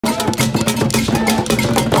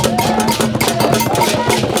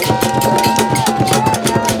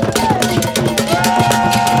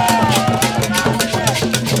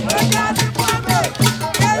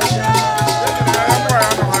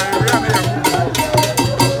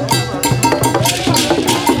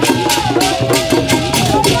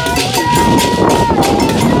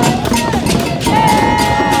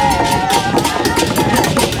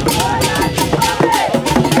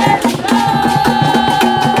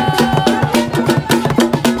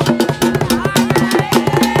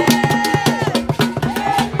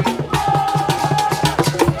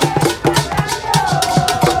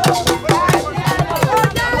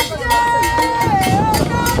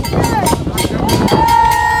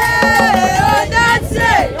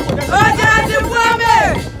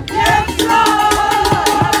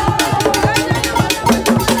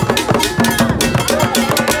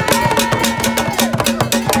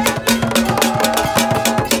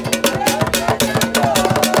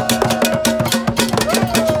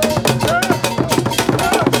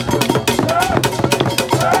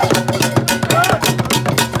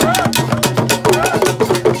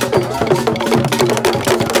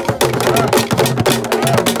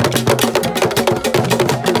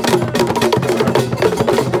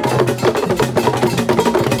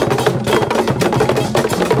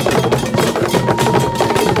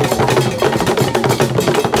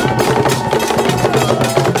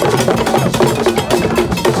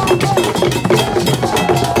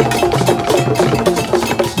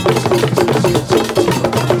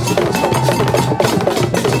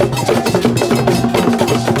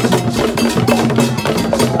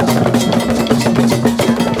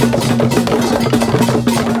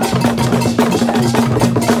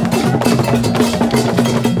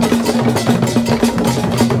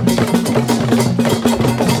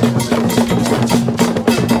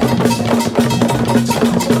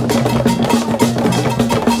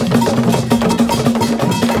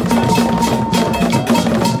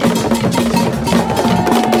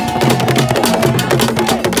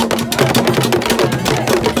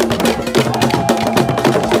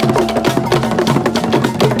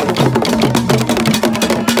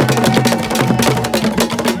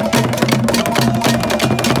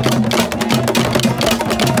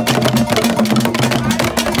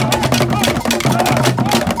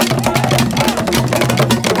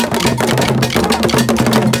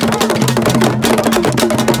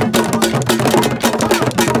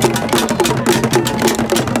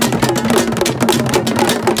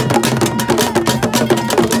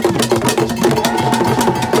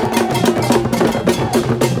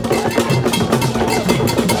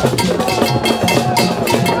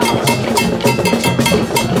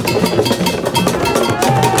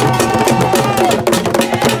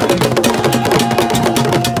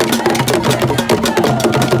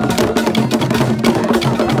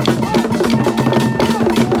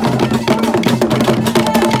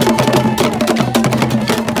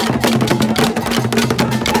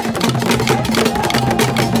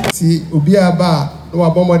ubia ba no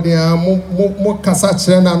abomode mo kasa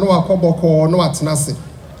kire na no akoboko no atenase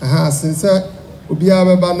aha since ubia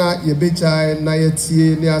beba na yebeja na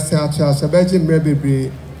yetie ni ase acha beji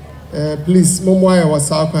mrebebre please momoya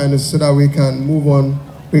wasakwan so that we can move on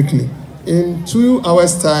quickly. In 2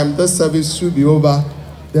 hours time this service should be over,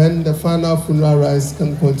 then the final funeral rites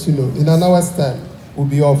can continue. In an hour's time we'll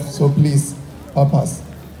be off, so please help us.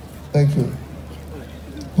 Thank you.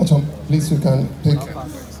 Please, you can take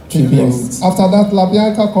tributes. After that,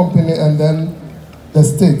 Labiaca Company and then the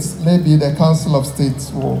states, maybe the Council of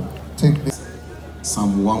States will take this.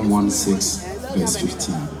 Psalm 116, verse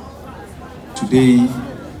 15. Today,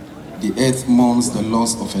 the earth mourns the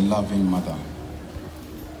loss of a loving mother,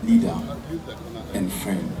 leader, and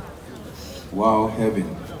friend, while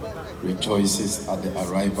heaven rejoices at the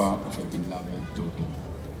arrival of a beloved daughter.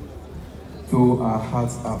 Though our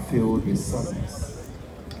hearts are filled with sadness,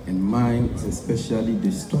 and mine is especially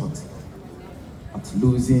distraught at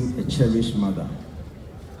losing a cherished mother,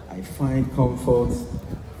 I find comfort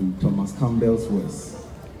in Thomas Campbell's words: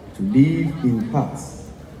 to live in hearts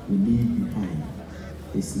we leave behind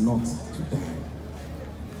is not to die.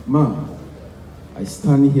 Ma, I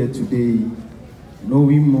stand here today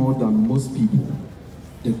knowing more than most people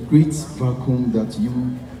the great vacuum that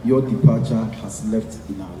your departure has left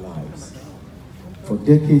in our lives. For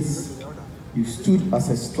decades, you stood as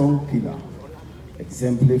a strong pillar,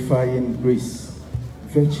 exemplifying grace,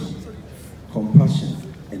 virtue, compassion,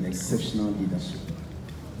 and exceptional leadership.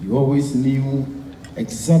 You always knew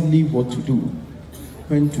exactly what to do,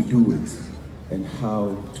 when to do it, and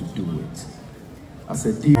how to do it. As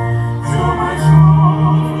a deep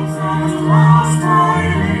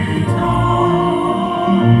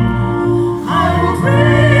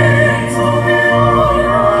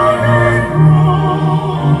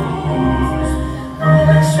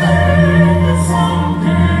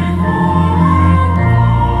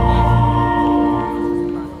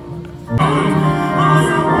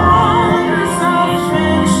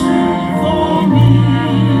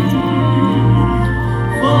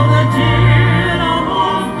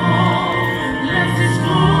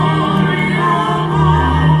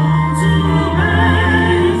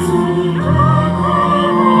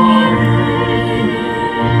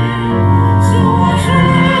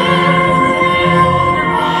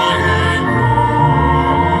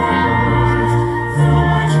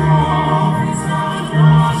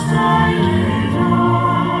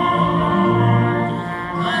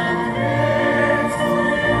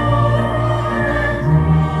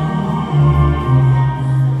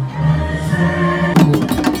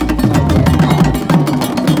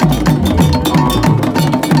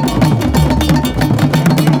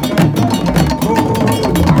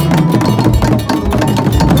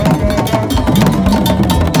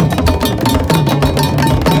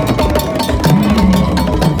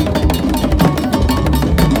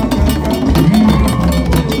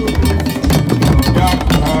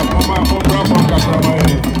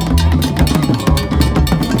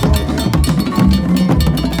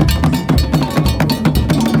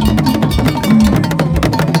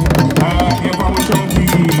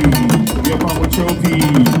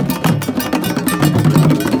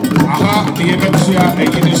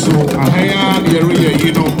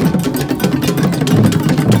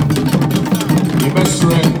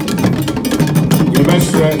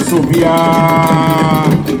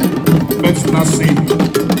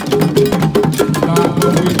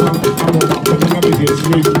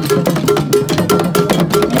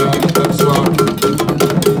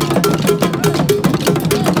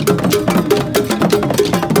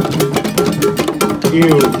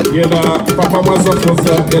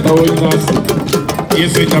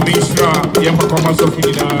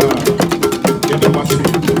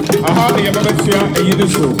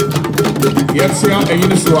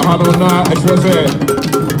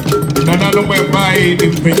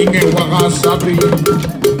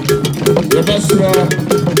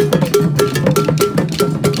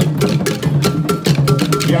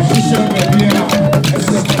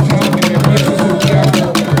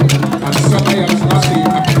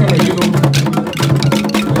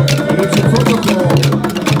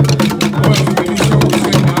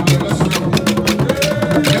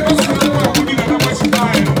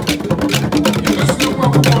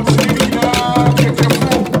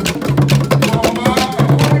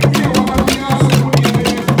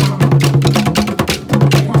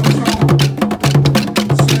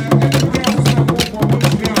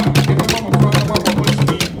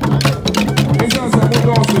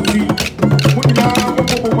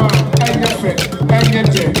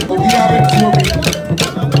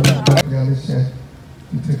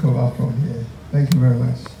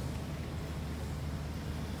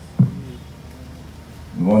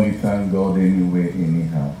We want to thank God anyway,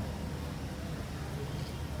 anyhow.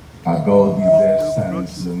 Our God deserves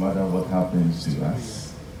thanks no matter what happens to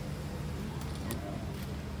us.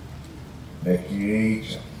 The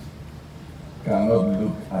Creator cannot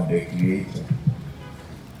look at the Creator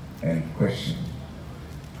and question,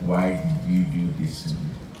 why did you do this to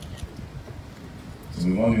me? So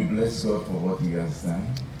we want to bless God for what He has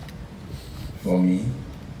done. For me,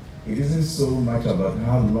 it isn't so much about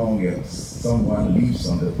how long someone lives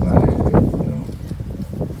on the planet,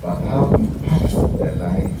 but how impactful their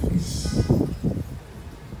life is.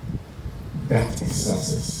 That is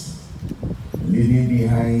success. Leaving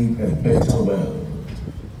behind a better world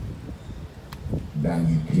than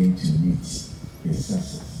you came to meet is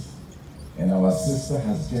success. And our sister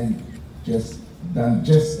has done just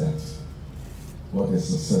that. What a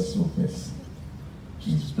successful person.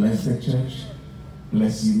 She's blessed the church,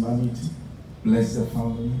 blessed humanity, blessed the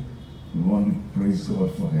family. We want to praise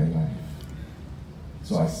God for her life.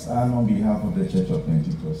 So I stand on behalf of the Church of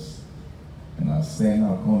Pentecost, and I send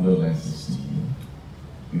our condolences to you.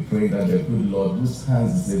 We pray that the good Lord, whose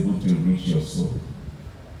hands is able to reach your soul,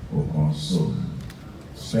 will console,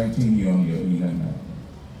 strengthen you on your inner man,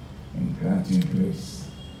 and grant you grace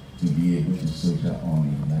to be able to soldier on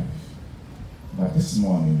in life. But this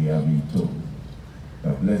morning we have been told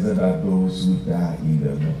that blessed are those who die in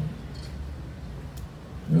the Lord.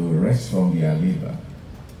 They will rest from their labor,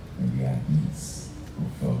 and their deeds will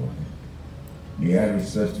follow them. May I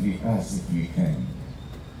respectfully ask, if we can,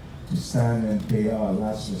 to stand and pay our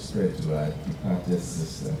last respect to our departed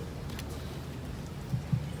sister,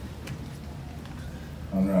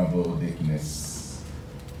 Honorable Deaconess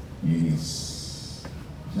Eunice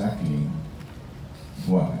Jacqueline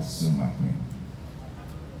Boasumakin.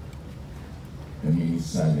 Remain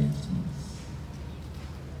silent, please.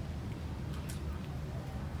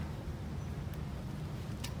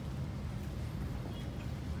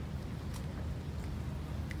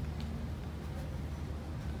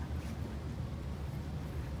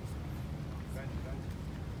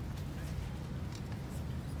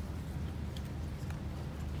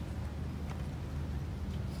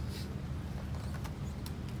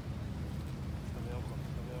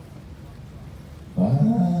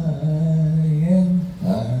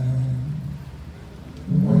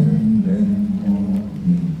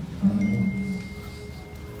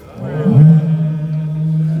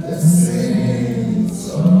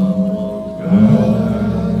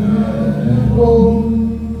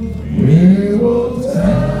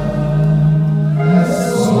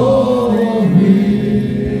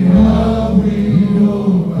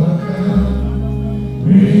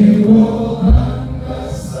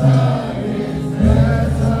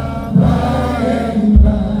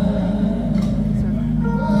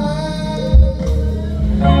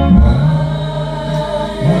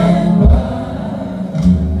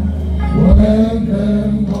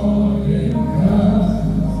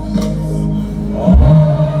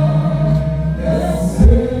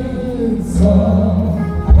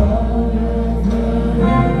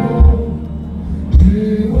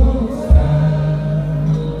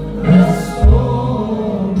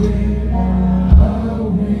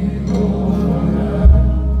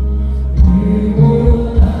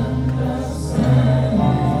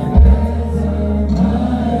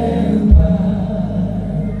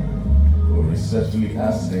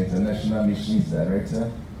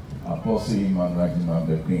 Agyemang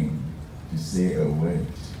Badu to say a word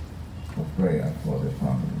of prayer for the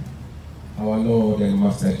family. Our Lord and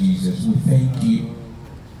Master Jesus, we thank you.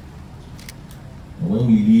 When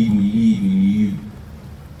we leave.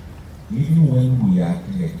 Even when we are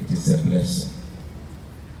dead, it is a blessing.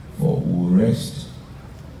 For we will rest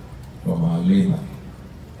from our labor,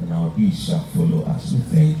 and our deeds shall follow us. We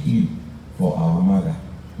thank you for our mother,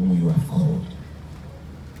 whom you have called.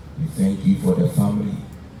 We thank you for the family,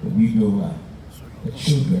 the widower, the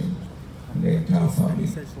children, and the entire family.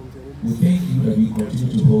 We thank you that you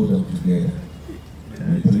continue to hold them together.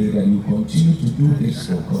 We pray that you continue to do this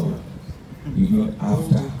for God, even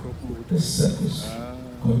after the service.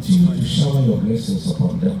 Continue to shower your blessings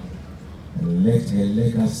upon them, and let her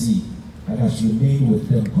legacy that has remained with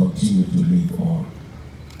them continue to live on.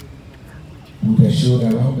 Put a shield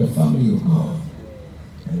around the family of God,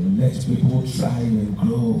 and let people thrive and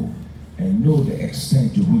grow and know the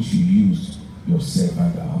extent to which you used your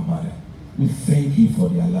servant, our mother. We thank you for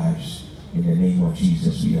their lives. In the name of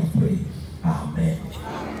Jesus, we have prayed. Amen.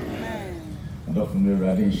 And of the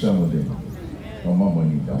Radin Shamode,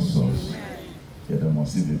 Omamoni, that's us. Get them on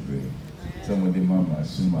civil prayer. Some of the mama,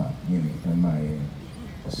 Suma, Yini, and my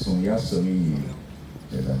Sonya Somi,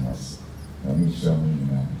 get them us.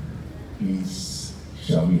 Please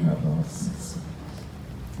Shall we have our seats?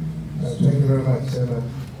 Thank you very much, Chairman.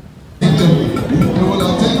 We will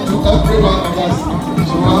attend to every one of us.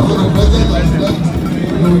 So after the president has left,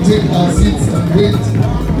 we will take our seats and wait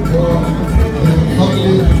for the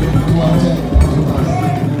family to attend to us.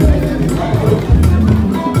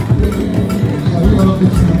 Can we all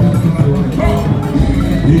please see that?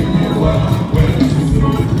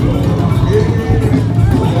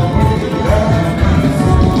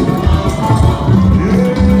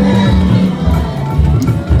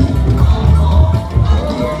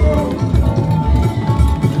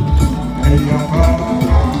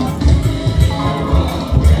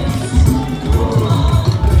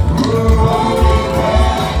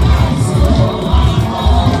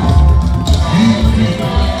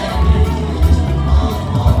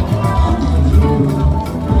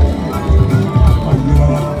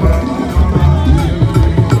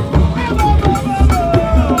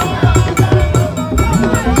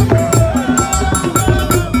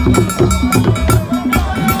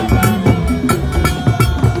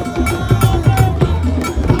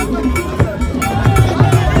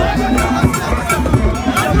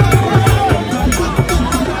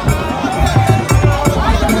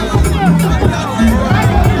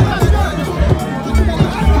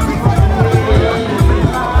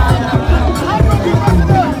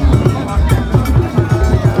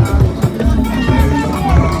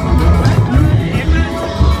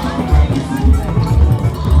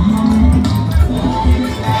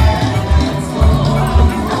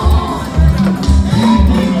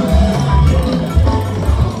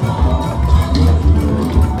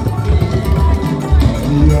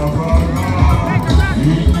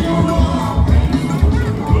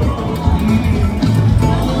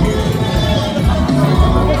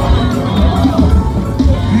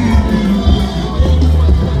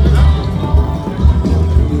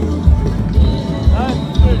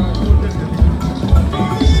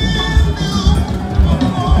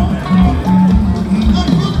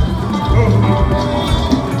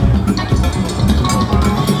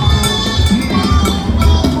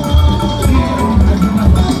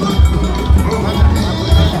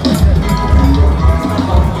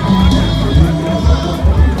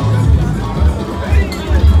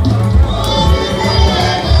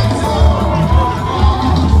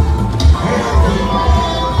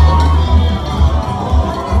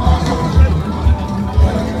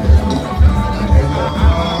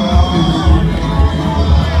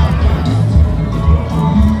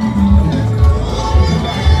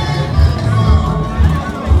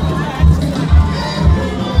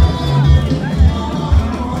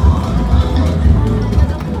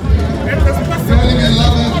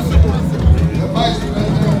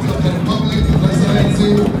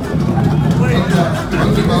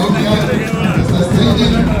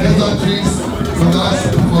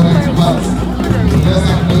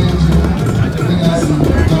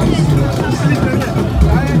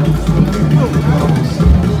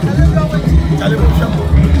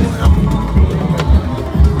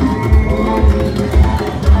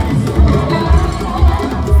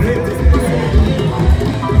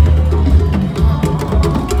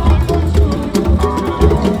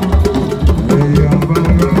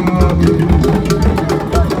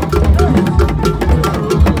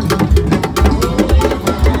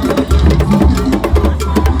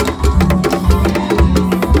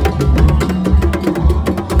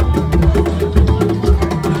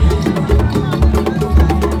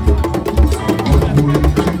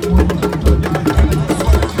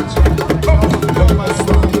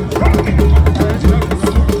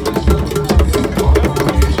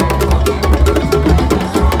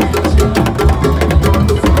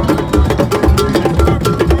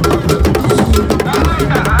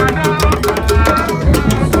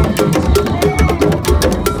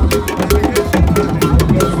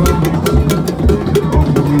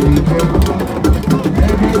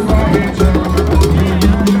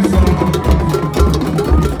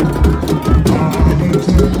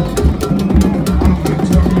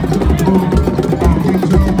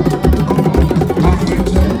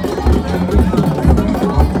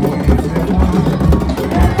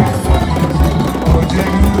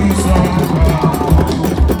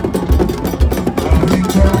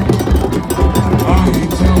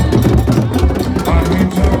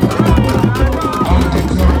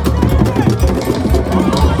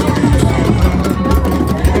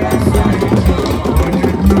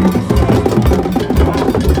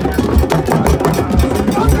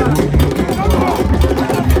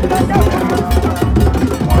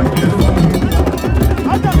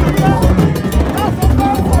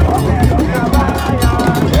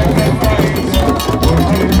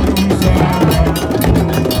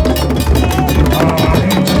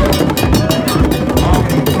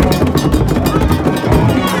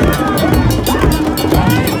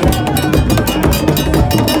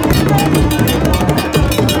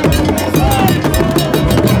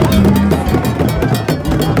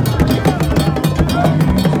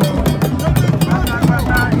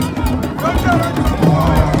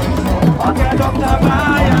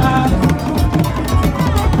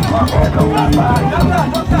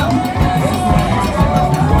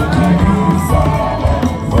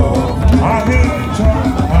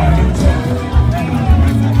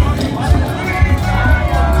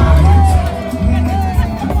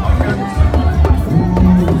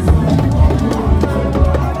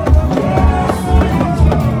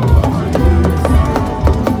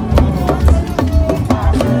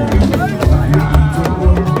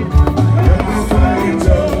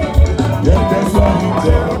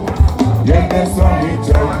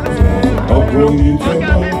 you take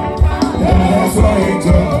on. And that's why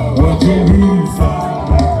it's